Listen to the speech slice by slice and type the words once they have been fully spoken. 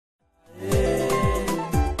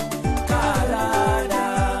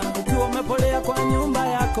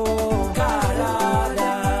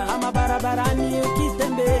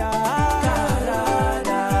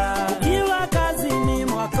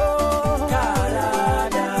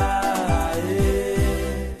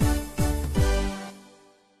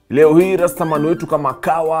Leo hii rastaman wetu kama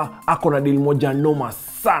Kawa ako na deal moja noma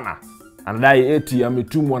sana. Anadai eti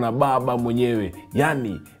ametumwa na baba mwenyewe,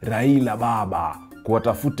 yani Raila baba,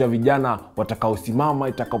 kuwatafuta vijana watakaosimama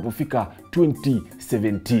itakapofika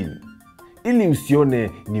 2017. Ili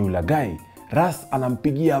usione ni ulagai, Ras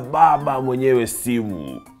anampigia baba mwenyewe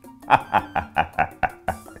simu.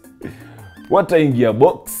 Wataingia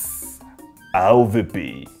box au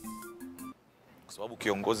vipi? Kwa sababu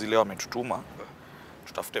kiongozi leo ametutuma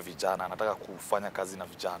tutafute vijana, anataka kufanya kazi na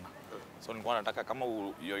vijana. So nilikuwa nataka kama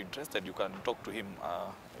you're interested you can talk to him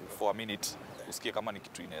for a minute, usikie kama ni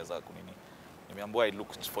kitu inaweza kunini. Nimeambiwa I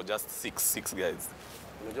look for just six guys.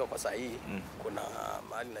 Unajua kwa saa hii kuna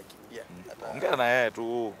mahali nakimbia. Ongea na yeye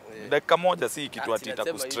tu. Dakika moja si kitu atita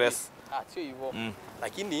ku stress. Sio hivyo.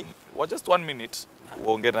 Lakini just 1 minute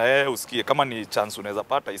uongee na yeye usikie kama ni chance unaweza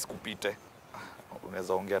pata isikupite.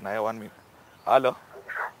 Unaweza ongea na yeye 1 minute. Hello.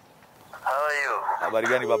 How are you? Habari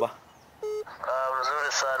gani baba?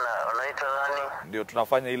 Mzuri sana. Unaitwa nani? Ndio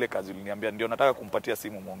tunafanya ile kazi uliniambia, ndio nataka kumpatia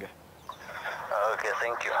simu muongee. Okay,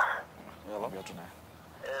 thank you. Hello.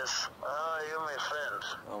 Yes. How are you, my friend?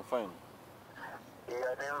 I'm fine.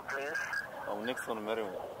 Your name, please? I'm Nixon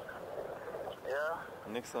Merriman. Yeah?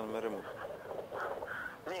 Nixon Merriman.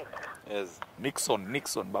 Nick? Yes.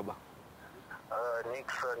 Nixon, baba.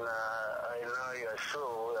 Nixon, I know you're sure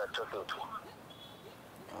who you're talking to.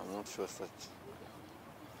 I'm not sure such.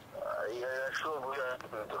 You're sure who you're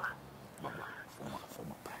talking to? Baba,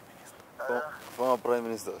 former prime minister. Former prime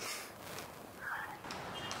minister.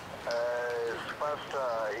 Pastor,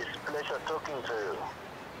 it's pleasure talking to you.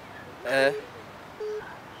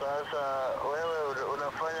 Sasa, wewe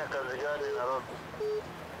unafanya kazi gani Nairobi?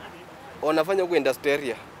 unafanya huko industry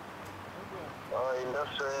area.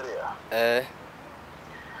 Industrial area.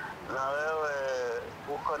 Na wewe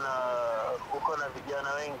uko na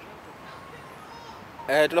vijana wengi?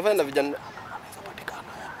 Tunafanya na vijana.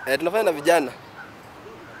 Tunafanya na vijana.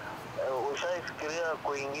 Ushaifikiria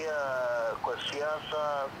kuingia kwa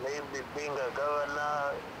siasa, maybe being a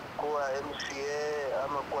governor, kuwa MCA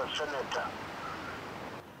ama kuwa senator?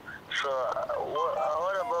 So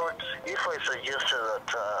what about if I suggested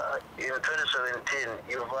that in 2017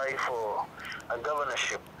 you vie for a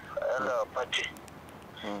governorship and a party?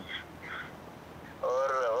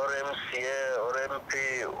 Or MCA or MP,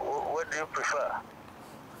 what do you prefer?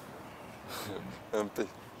 MP.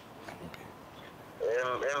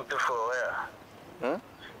 MP for where?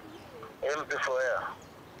 MP for where?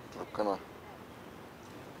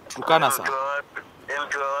 Turkana sa.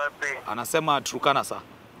 MP wapi? Anasema Turkana sa.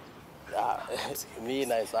 Mimi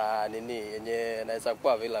naweza yenye naweza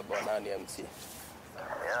kuwa available na MC.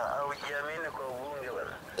 Au jiamini kwa ubunge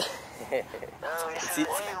bwana.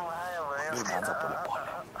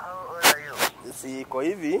 Si kwa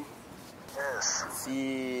hivi. Yes. Si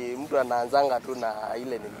mtu anaanzanga tu na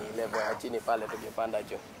ile ni level ya chini pale tukipanda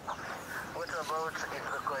juu. What about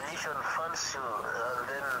if the coalition funds you and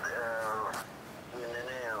then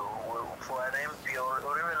for an MP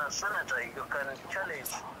or even a senator you can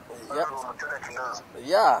challenge?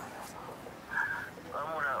 Yeah.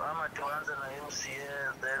 Ama tuanze na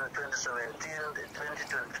MCA, then 2017,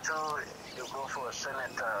 2022 you go for a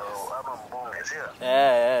senator ama mbunge, sio?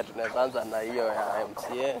 Tunaanza na hiyo ya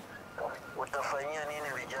MCA. Utafanyia nini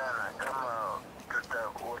vijana kama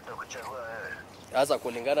tutakuchagua wewe? Sasa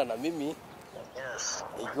kulingana na mimi, Yes.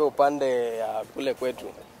 ikiwa upande ya kule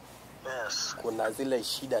kwetu, Yes. kuna zile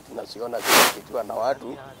shida tunaziona zikiwa na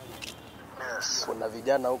watu. Yes. Kuna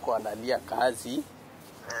vijana huko wanalia kazi.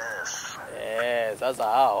 Yes. Sasa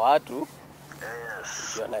hawa watu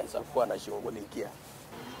Yes. ndio wanaweza kuwa wanashughulikia.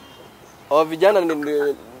 Vijana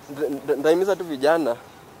ndaimiza tu vijana.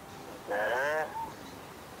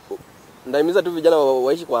 Ndaimiza tu vijana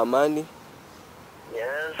waishi kwa amani.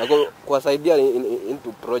 Yes. Na kuwasaidia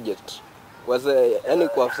into project. Yaani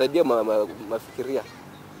kuwasaidia mafikiria.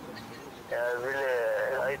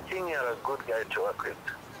 I think you're a good guy to work with.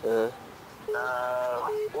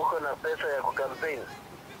 Uko na pesa ya kukampeni?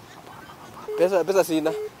 Pesa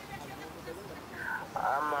sina.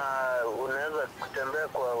 Ama unaweza kutembea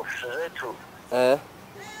kwa ofisi zetu?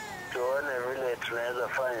 Tuone vile tunaweza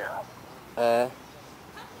fanya.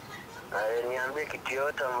 Niambie kitu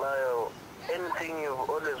yote ambayo anything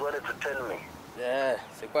you've always wanted to tell me.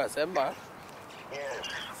 Sikuwa sema. Yes.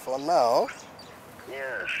 For now.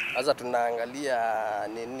 Yes. Sasa tunaangalia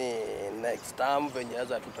nini next time venye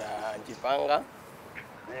sasa tutajipanga.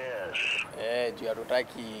 Yes. Juu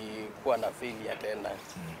hatutaki kuwa na failure tena.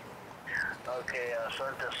 Okay,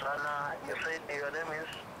 asante sana. You said your name is?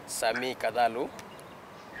 Sami Kadalu.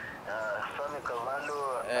 Sami Kadalu,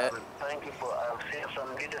 thank you for I've seen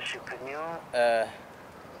some leadership in you.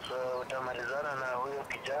 So utamalizana na huyo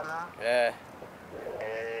kijana.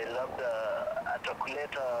 Labda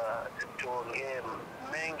atakuleta tuongee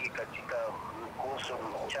mengi katika kuhusu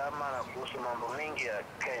chama na kuhusu mambo mengi ya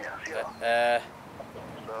Kenya, sio?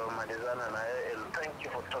 So malizana na yeye. Thank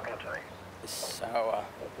you for talking to me. Sawa.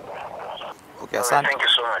 Okay, asante. Thank you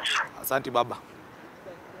so much. Asante baba.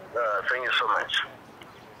 Thank you so much.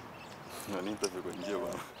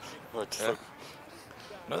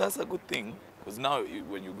 No, that's a good thing. Because now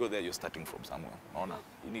when you go there, you're starting from somewhere. Naona,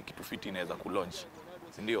 ini kitu fiti inaweza kulaunch.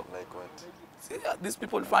 Si ndio? Like what? See, these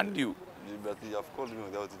people fund you. But you have called me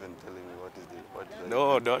without even telling me what is the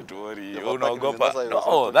No, don't worry. Yeah, Unaogopa. but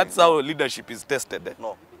No, that's how leadership is tested. Eh?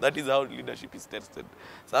 No. That is how leadership is tested.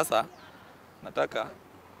 Sasa nataka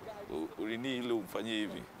ulini ile umfanyie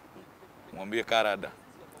hivi. Mwambie Kaa Rada.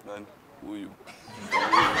 Nani? Huyu.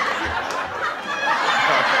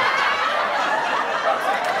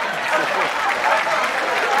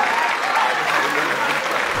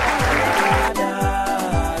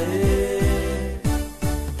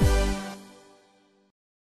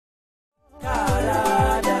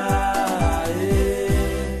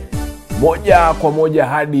 Moja kwa moja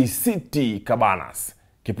hadi City Cabanas.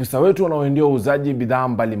 Kipusa wetu wanaoendea uuzaji bidhaa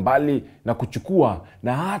mbalimbali na kuchukua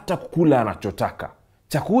na hata kukula anachotaka.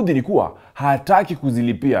 Cha kuudhi ni kuwa hataki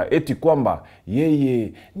kuzilipia, eti kwamba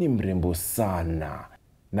yeye ni mrembo sana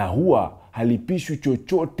na huwa halipishwi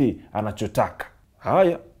chochote anachotaka.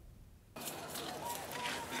 Haya.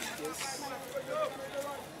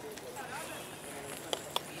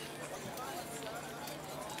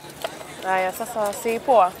 Haya, sasa si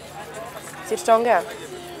poa. Si tutaongea.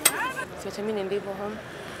 Siache mimi ndivyo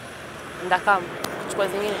ndakam chukua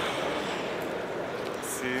zingine.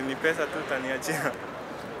 Si ni pesa tu utaniachia.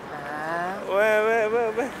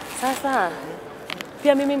 Wewe. Sasa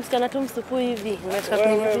pia mimi msichana tu msupu hivi. Unataka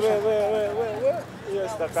kunitisha? Hiyo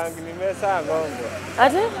sitakangi nimesaa gongo.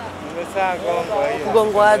 Aje? Nimesaa gongo hiyo.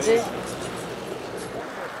 Kugongo aje?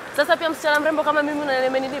 Sasa pia msichana mrembo kama mimi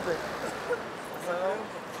unaniambia nilipe?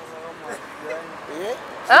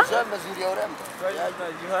 Sasa mazuri ya urembo.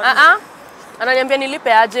 Ananiambia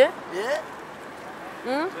nilipe aje?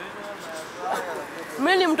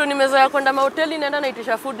 Mimi ni mtu nimezoea kwenda mahoteli naenda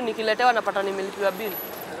naitisha food nikiletewa napata nimelipiwa bill.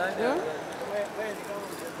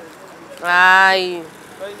 Ai.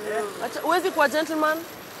 Acha uwezi kuwa gentleman?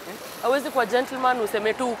 Hawezi kuwa gentleman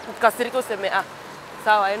useme tu ukasirika useme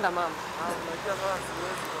sawa enda mama.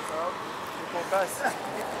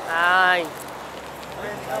 Ai.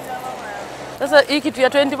 Sasa hii kitu ya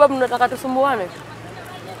 20 bob mnataka tusumbuane?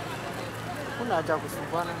 Kuna haja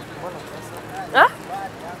kusumbuana, mbona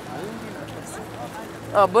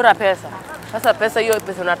pesa? Bora pesa. Sasa pesa hiyo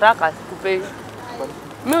pesa unataka kupei.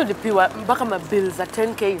 Mimi ulipiwa mpaka mabill za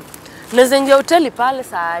 10k. Naweza ingia hoteli pale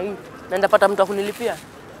saa hii na ndapata mtu akunilipia.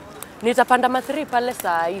 Nitapanda ma3 pale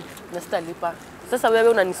saa hii na sitalipa. Sasa wewe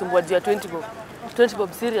unanisumbua juu ya 20 bob. 20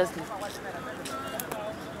 bob seriously?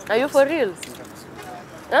 Are you for real?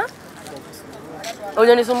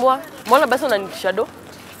 Unanisumbua? Mbona basi unanitisha do?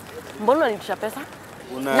 Mbona unanitisha pesa?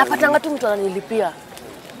 Napatanga tu mtu ananilipia.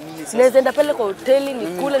 Naweza enda pale kwa hoteli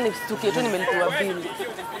nikule nistukie tu nimelipiwa bill.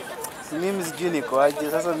 Mimi sijui niko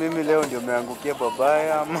aje. Sasa mimi leo ndio umeangukia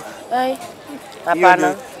babaya ama? Ai.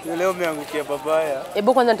 Hapana. Leo umeangukia babaya.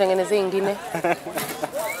 Hebu kwanza nitengenezee nyingine.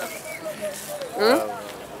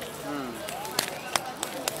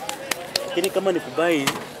 Lakini kama nikubai,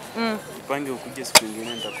 upange ukuje siku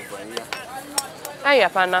nyingine nitakubaia. Ai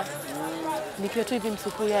hapana. Nikiwa tu hivi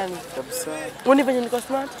msupu yani. Kabisa. Uone venye niko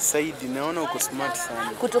smart? Saidi, naona uko smart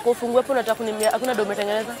sana. Kutoka ufungue hapo unataka kunimia, hakuna ndio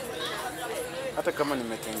umetengeneza? Hata kama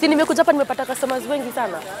nimetengeneza. Si nimekuja hapa nimepata customers wengi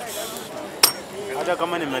sana. Hata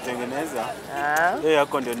kama nimetengeneza. Yeye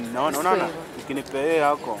yako ndio naona. Unaona? Ukinipea yeye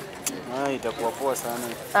yako, itakuwa poa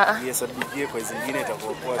sana. Yesabidie kwa zingine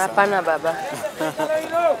itakuwa poa sana. Hapana baba.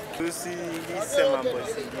 Usisema mambo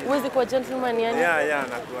zingine. Uwezi kuwa gentleman yani?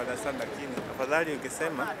 Nakuwa sana lakini afadhali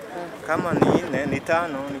ungesema kama ni 4 ni 5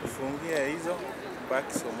 nikufungie hizo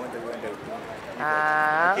baki so moja uende huko.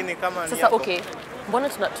 Lakini kama sasa ni okay. Mbona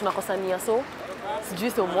tunakosania so?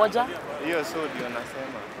 Sijui so moja. Hiyo so ndio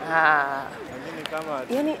nasema. Lakini kama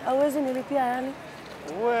yani hawezi nilipia yani?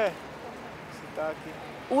 Sitaki.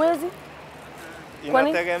 Uwezi?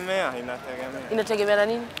 Inategemea na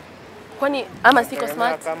nini? Kwani ama siko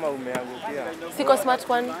smart? Kama umeangukia. Siko smart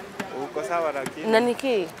kwani? Uko sawa lakini. Na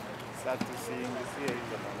niki? Sasa tusiingizie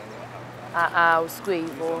hizo maneno. Usikue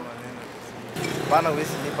hivyo. Bana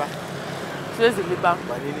huwezi lipa. Siwezi lipa.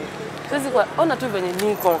 Kwa nini? Siwezi kwa ona tu venye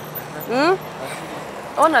niko.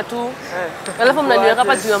 Ona tu. Alafu mnaniweka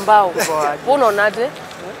hapa juu ya mbao. Wewe unaonaje?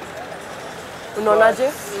 Unaonaje?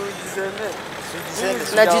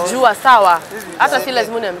 Najijua sawa. Hata si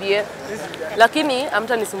lazima niambie. Lakini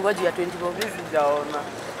hamtanisumbua juu ya 20 bob. Sijaona.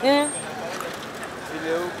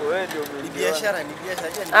 Vile huko wewe ndio Ni biashara.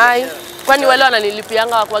 Ai, kwani wale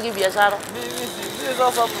wananilipianga wakwagi biashara? Mimi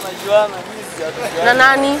sasa tunajuana, mimi sijatujuana. Na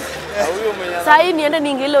nani? Huyo mwenye Sasa hii niende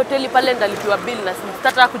niingie ile hoteli pale ndalipiwa bill na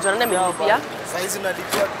sitata kujua nani amenilipia. Sasa hizi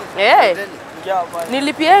unalipia bill.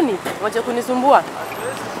 Nilipieni, wacha kunisumbua.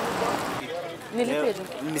 Nilipie tu.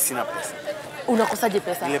 mimi sina pesa. Unakosaje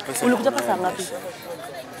pesa? Ulikuja pesa ngapi?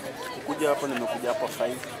 Kuja hapo nimekuja hapo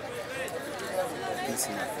 5. Mimi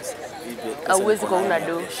sina pesa. Hauwezi kwa una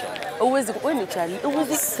do. Hauwezi wewe ni chali.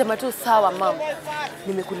 Hauwezi kusema tu sawa mama.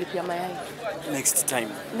 Nimekulipia mayai. Next time.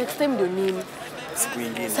 Next time ndio nini? Siku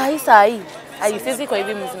nyingine. Sahi. Ai siwezi kwa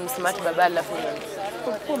hivi msmart baba alafu.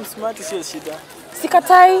 Kwa msmart sio shida.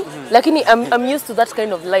 Sikatai, lakini I'm used to that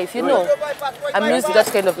kind of life, you know. I'm used to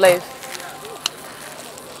that kind of life.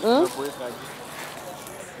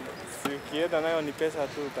 Sikienda nayo ni pesa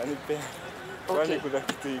tu utanipea. Kwani kuna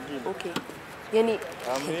kitu kingine. Okay. Yani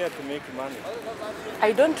I'm here to make money.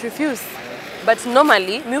 I don't refuse. But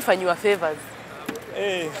normally mimi hufanywa favors.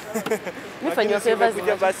 Eh. Mimi hufanywa favors.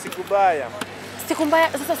 Kuja basi kubaya. Siku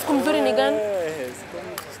mbaya, sasa siku mzuri ni gani?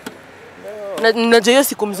 Na hiyo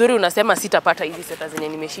siku mzuri unasema sitapata hizi seta zenye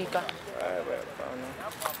nimeshika.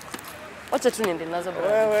 Acha tu niende nazo bro.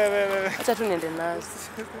 Acha tu niende nazo.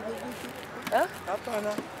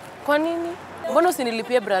 Hapana. Kwa nini? Mbona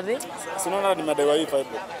usinilipie brother? Sinaona nimedaiwa hii 5.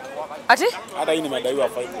 Ati? Hata hii nimedaiwa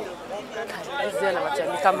 5. Hizo na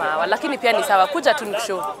machani kama hawa, lakini pia ni sawa. Kuja tu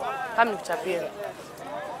nikushow. Kama nikuchapie.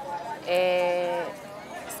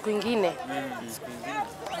 Siku nyingine.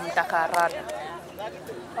 Kaa Rada.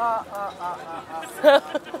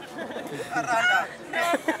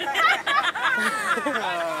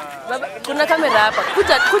 Baba, kuna kamera hapa.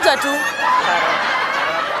 Kuja tu.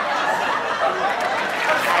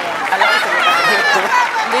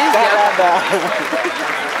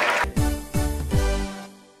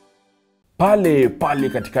 Pale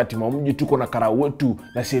katikati mwa mji tuko na kara wetu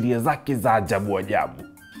na sheria zake za ajabu ajabu.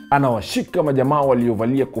 Anawashika majamaa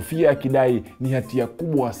waliovalia kofia akidai ni hatia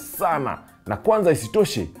kubwa sana. Na kwanza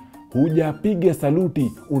isitoshe, hujapiga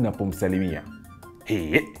saluti unapomsalimia.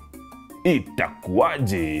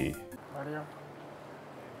 Itakuwaje?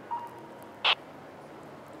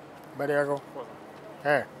 Habari yako?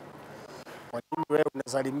 Kwa nini wewe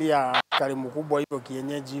unasalimia karimu kubwa hivyo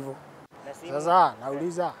kienyeji hivyo? Sasa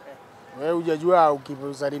nauliza, wewe hujajua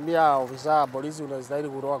ukisalimia ofisa polisi unastahili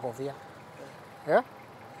kutoa kofia?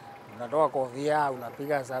 Unatoa kofia,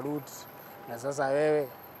 unapiga salute. Na sasa wewe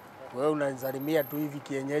unasalimia tu hivi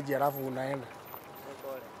kienyeji alafu unaenda.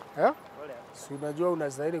 Si unajua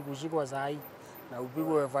unastahili kushikwa saa hii na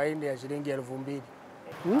upigwe faini ya shilingi 2,000.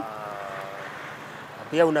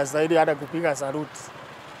 Pia unastahili hata kupiga salute.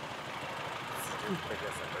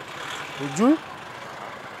 Ujui?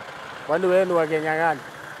 Kwani wewe ni wa Kenya gani?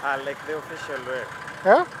 Like the official way.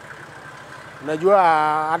 Unajua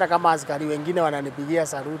hata kama askari wengine wananipigia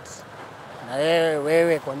salute. Na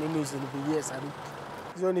wewe kwa nini usinipigie salute?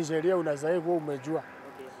 Hizo ni sheria unastahili kuwa umejua.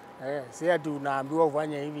 Si ati unaambiwa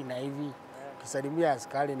ufanye hivi na hivi. Ukisalimia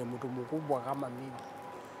askari ni mtu mkubwa kama mimi.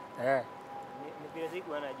 Nipia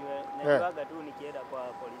siku najuaga tu nikienda kwa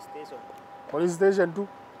police station. Police station tu?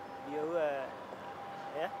 Ndio huwa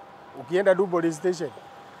ukienda tu police station?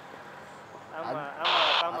 Ama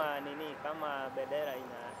kama nini, kama bendera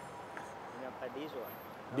inapandishwa.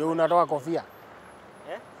 Ndio unatoa kofia?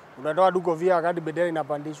 Unatoa tu kofia wakati bendera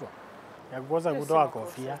inapandishwa? Ya kukosa kutoa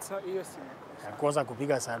kofia. Ya kukosa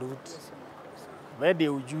kupiga salute. Wewe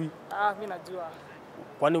ndio ujui? Mimi najua.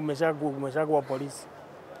 Kwani umeshakuwa polisi?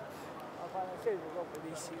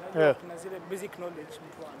 Kuna zile basic knowledge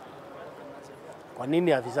mtu anazo. Kwa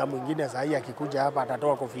nini afisa mwingine sasa akikuja hapa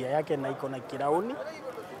atatoa kofia yake na iko na kirauni?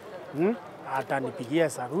 Atanipigia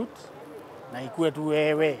salute na ikue tu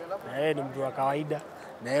wewe. Na yeye ni mtu wa kawaida.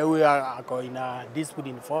 Na yeye ako ina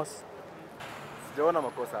discipline force. Sijaona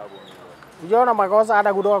makosa hapo. Hujaona makosa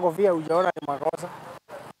hata kutoa kofia hujaona ni makosa?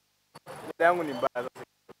 Shida yangu ni mbaya sasa.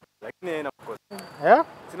 Lakini haina makosa.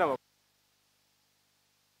 Sina makosa.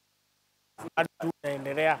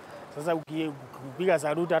 Tunaendelea. Sasa ukipiga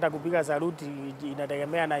saluti hata kupiga saluti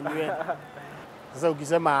inategemea na nywele. Sasa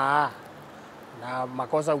ukisema na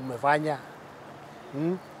makosa umefanya.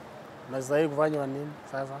 Unastahili kufanya nini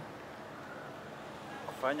sasa?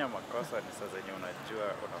 Kufanya makosa ni sasa zenye unajua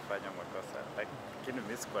unafanya makosa. Lakini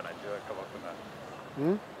mimi sikuwa najua kama kuna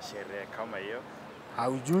sheria kama hiyo.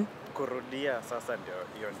 Haujui? Kurudia sasa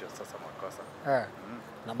ndio sasa makosa.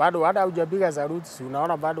 Na bado hata hujapiga saluti, si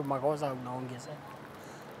unaona bado makosa unaongezea.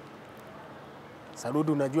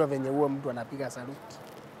 Saluti unajua venye huwa mtu anapiga saluti?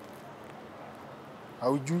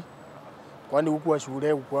 Haujui? Kwani huku wa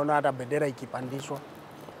shule ukiona hata bendera ikipandishwa?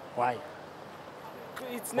 Why?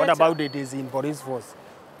 What about it is in police force?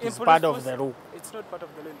 It's part of the law. It's not part of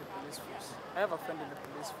the law in the police force. I have a friend in the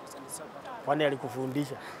police force and it's not part of it. Kwani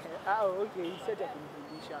alikufundisha? Okay, he said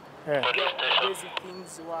akunifundisha. Basic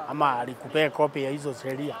things wa. Ama alikupea copy ya hizo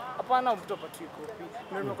sheria? Hapana, mtu apatiwe copy.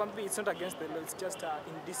 Nimekwambia it's not against the law, it's just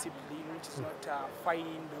indiscipline which is not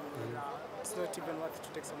fined or it's not even worth to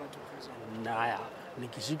take someone to prison. Naya,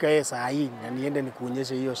 nikishika yeye saa hii na niende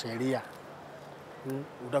nikuonyeshe hiyo sheria.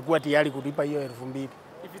 Utakuwa tayari kulipa hiyo 2,000?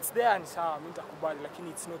 If it's there ni sawa, mimi nitakubali, lakini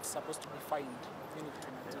it's not supposed to be fined.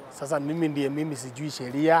 Sasa mimi ndiye mimi sijui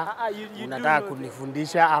sheria. Unataka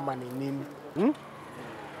kunifundisha ama ni nini?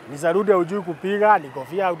 Ni saluti hujui kupiga, ni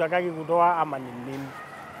kofia hutakaki kutoa ama ni nini?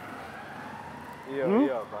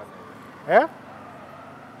 Hiyo hapana.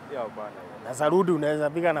 Hiyo hapana. Na saluti unaweza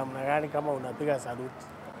piga namna gani kama unapiga saluti?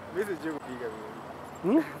 Mimi sijui kupiga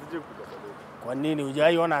mimi. Sijui kupiga saluti. Kwa nini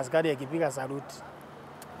hujaiona askari akipiga saluti?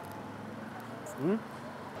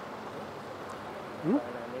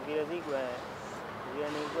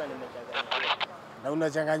 Na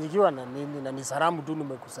unachanganyikiwa na nini? Na ni salamu tu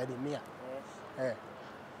nimekusalimia.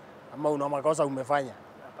 Ama una makosa umefanya?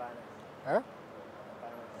 Hapana.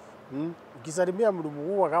 Ukisalimia mtu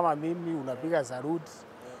mkubwa kama mimi unapiga saluti,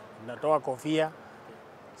 unatoa kofia,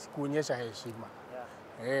 sikuonyesha heshima.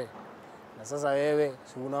 Na sasa wewe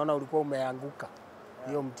si unaona ulikuwa umeanguka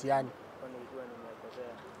hiyo mtihani.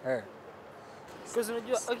 Because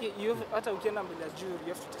unajua hata ukienda mbele ya jury you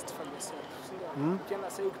have to justify yourself. Ukienda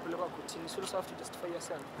sasa ukipelekwa kotini you also have to justify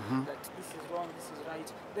yourself that this is wrong, this is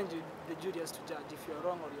right. Then the jury has to judge if you're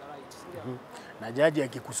wrong or you're right. Na jaji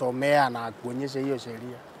akikusomea na kuonyesha hiyo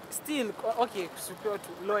sheria. Still superior to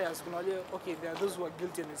lawyers kuna wale there are those who are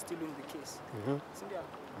guilty and they still win the case. So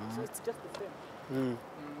it's just the same.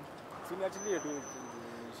 Siniachilie tu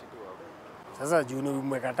sasa juu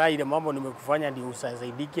umekataa ile mambo nimekufanya ndio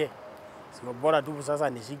usaidike. Sio bora tu sasa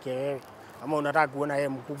nishike wewe. Ama unataka kuona yeye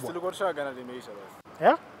mkubwa? Silikuwa gana limeisha basi.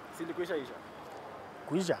 Silikuisha.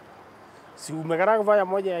 Kuisha? Si umekataa kufanya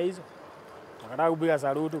moja ya hizo? Umekataa kupiga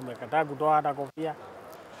saluti, umekataa kutoa hata kofia.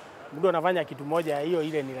 Mtu anafanya kitu moja ya hiyo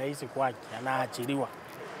ile ni rahisi kwake, anaachiliwa.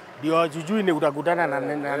 Ndio jujui ni utakutana na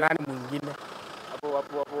nani mwingine. Hapo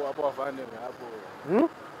afande hapo.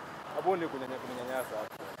 Hapo ni kunyanyasa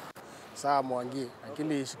hapo. Sawa Mwangi,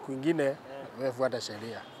 lakini siku nyingine wewe fuata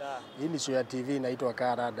sheria. Hii ni show ya TV inaitwa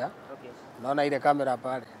Kaa Rada. Naona ile kamera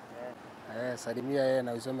pale. Salimia yeye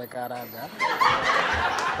na usome Kaa Rada.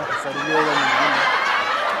 Salimia yule mwingine.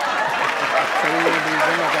 Salimia yule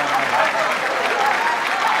mwingine Kaa Rada.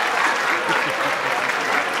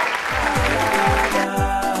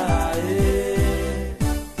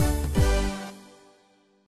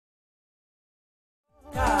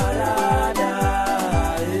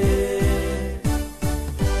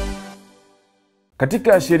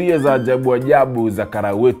 Katika sheria za ajabu ajabu za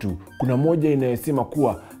kara wetu, kuna moja inayosema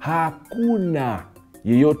kuwa hakuna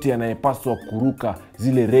yeyote anayepaswa kuruka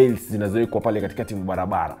zile rails zinazowekwa pale katikati mwa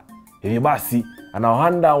barabara. Hivyo basi,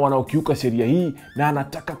 anawahanda wanaokiuka sheria hii na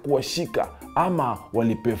anataka kuwashika ama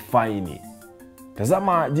walipe faini.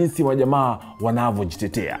 Tazama jinsi majamaa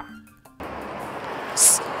wanavyojitetea.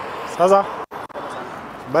 Sasa,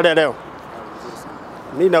 baada ya leo,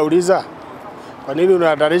 mimi nauliza, kwa nini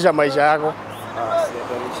unahatarisha maisha yako?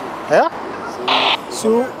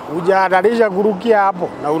 So, hujahatarisha kurukia hapo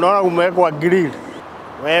na unaona umewekwa grill.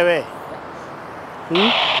 Wewe.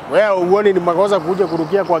 Wewe uone ni makosa kuja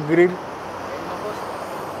kurukia kwa grill?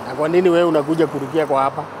 Na kwa nini wewe unakuja kurukia kwa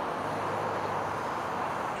hapa?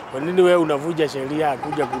 Kwa nini wewe unavuja sheria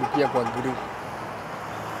kuja kurukia kwa grill?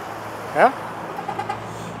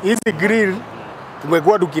 Hizi grill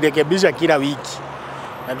tumekuwa tukirekebisha kila wiki.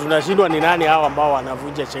 Na tunashindwa ni nani hao ambao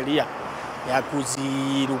wanavuja sheria ya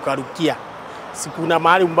kuzirukarukia. Sikuna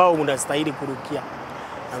mahali ambao unastahili kurukia.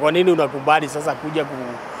 Na kwa nini unakubali sasa kuja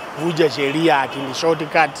kuvuja sheria akini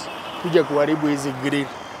shortcut kuja kuharibu hizi grill?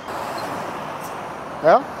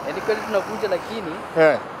 Yaani kweli tunakuja lakini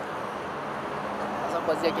sasa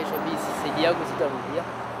kuanzia kesho bisi sidi yangu sitarudia.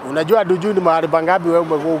 Unajua dujuni mahali pangapi wewe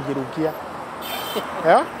umekuwa ukirukia?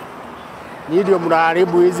 Ni ndio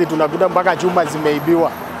mnaharibu hizi, tunakuta mpaka chuma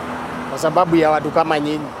zimeibiwa kwa sababu ya watu kama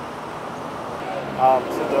nyinyi.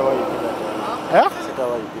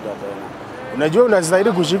 Sitawahi pida tena. Unajua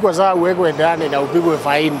unastahili kushikwa saa uwekwe ndani na upigwe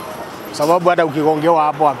faini. Sababu hata ukigongewa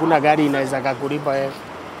hapo hakuna gari inaweza kukulipa wewe.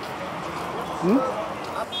 Nisamehe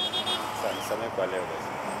kwa leo basi.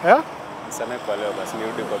 Nisamehe kwa leo basi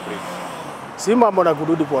nirudi kwa bridge. Si mambo na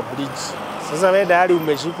kurudi kwa bridge. Sasa wewe tayari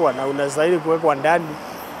umeshikwa na unastahili kuwekwa ndani,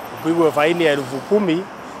 upigwe faini ya 10,000,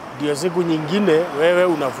 ndio siku nyingine wewe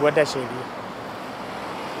unafuata sheria.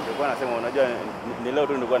 Nilikuwa nasema unajua ni leo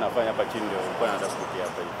tu nilikuwa nafanya hapa chini ndio nilikuwa nataka kupitia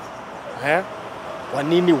hapa hivi. Kwa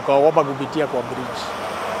nini ukaogopa kupitia kwa bridge?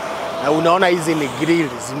 Na unaona hizi ni grill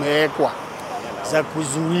zimewekwa za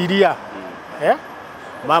kuzuilia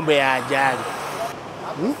mambo ya ajali.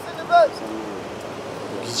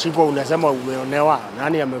 Ukishikwa unasema umeonewa.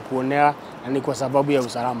 Nani amekuonea? Nani kwa sababu ya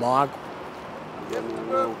usalama wako?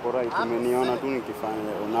 Uko right, umeniona tu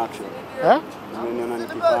nikifanya unaction. Umeniona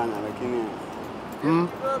nikifanya lakini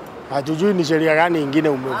hatujui ni sheria gani ingine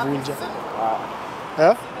umevunja.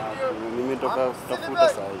 Nimetoka kutafuta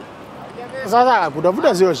saa hii. Sasa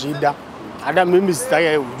kutafuta sio shida. Hata mimi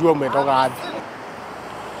sitaki ujue umetoka wapi.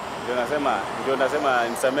 Ndio nasema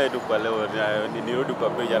nisamee tu kwa leo, nirudi kwa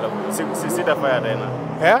page alafu sitafanya tena.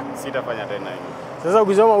 Sitafanya tena hivi. Sasa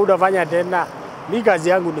ukisema utafanya tena, mimi kazi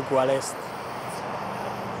yangu ni kuarrest.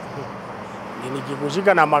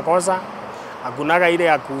 Nikikushika na makosa, hakunaga ile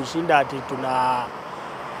ya kushinda ati tuna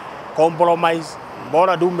compromise.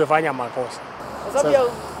 Bora tu umefanya makosa. Kwa sababu ya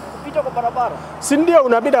kupita kwa barabara. Si ndio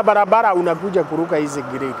unapita barabara unakuja kuruka hizi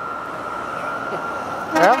grade.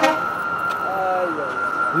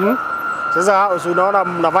 Sasa unaona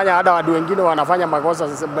mnafanya hata watu wengine wanafanya makosa,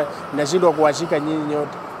 nashindwa kuwashika nyinyi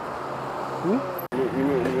nyote.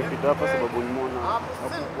 Nimepita hapa sababu nimeona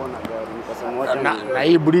hakukuwa na gari nikasema wacha na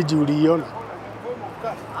hii bridge uliiona?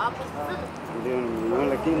 Ndio nimeona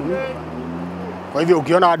lakini kwa hivyo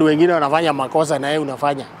ukiona watu wengine wanafanya makosa na wewe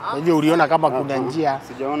unafanya. Kwa hivyo uliona kama kuna njia.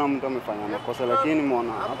 Sijaona mtu amefanya makosa lakini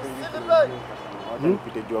nimeona hapo hivi wacha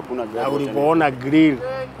nipite juu hakuna gari. Na ulipoona grill,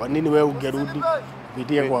 kwa nini wewe ungerudi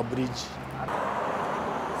kupitia kwa bridge?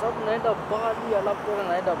 Sababu naenda mbali alafu tena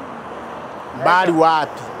naenda mbali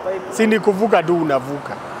wapi? Si ni kuvuka tu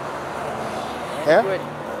unavuka.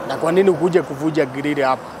 Na kwa nini ukuje kuvuja grill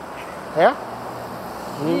hapa?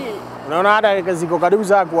 Unaona hata ziko karibu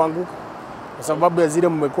sana kuanguka kwa sababu ya zile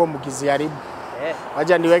mmekuwa mkiziharibu.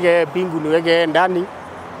 Wacha niweke pingu, niweke ndani,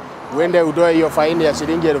 uende utoe hiyo faini ya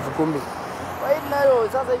shilingi 10,000. Faini nayo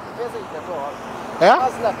sasa hivi pesa itatoa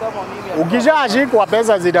wapi? Ukishashikwa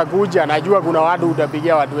pesa zitakuja, najua kuna watu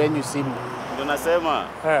utapigia watu wenyu simu. Ndio nasema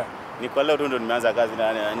ni kwa leo tu ndio nimeanza kazi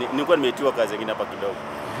na nilikuwa nimetiwa kazi nyingine hapa kidogo.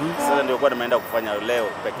 Sasa ndio kwa nimeenda kufanya leo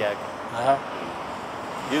peke yake.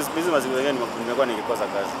 Hizi mazingira gani nimekuwa nikikosa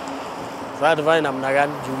kazi. Sasa tufanye namna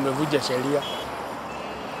gani juu umevunja sheria?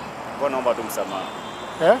 Kwa naomba tu msamaha.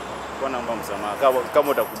 Kwa naomba msamaha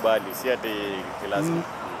kama utakubali, si ati lazima.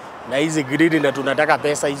 Na hizi grill na tunataka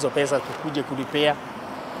pesa, hizo pesa tukuje kulipea.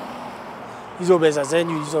 Hizo pesa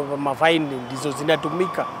zenyu, hizo mafaini ndizo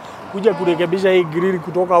zinatumika kuja kurekebisha hii grill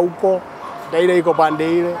kutoka huko na ile iko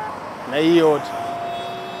pande ile na hii yote.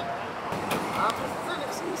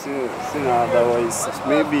 Sina otherwise.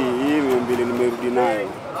 Maybe hii 200 nimerudi nayo.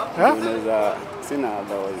 Unaweza sina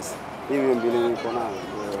otherwise. Hii 200 niko nayo.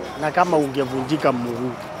 Na kama ungevunjika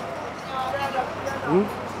mguu.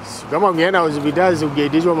 Kama ungeenda hospitali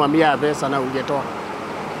ungeitishwa mamia ya pesa na ungetoa.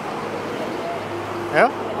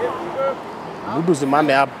 Budu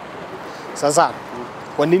simame hapa. Sasa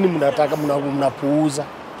kwa nini mnataka mnapuuza?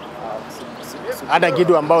 Hata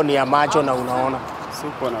kitu ambao ni ya macho na unaona.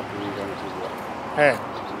 Siko na puuza nikijua.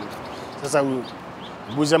 Sasa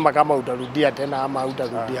usema kama utarudia tena ama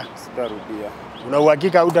hutarudia? Sitarudia. Una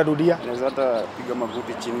uhakika hutarudia? Naweza hata piga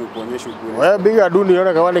magoti chini kuonyesha ukweli. Wewe piga tu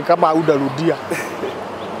nione kama hutarudia.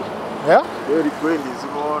 Kweli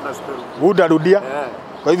simuona sitarudia. Hutarudia?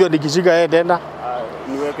 Kwa hivyo nikishika yeye tena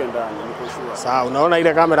niweke ndani, niko sure. Sawa, unaona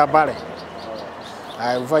ile kamera pale?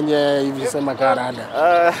 Ufanye hivi, sema Kaa Rada.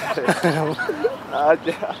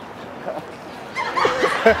 Acha.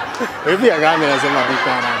 Hivi ya kamera sema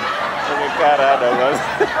Kaa Rada. Kaa Rada basi.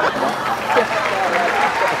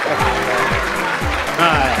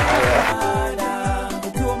 Haya.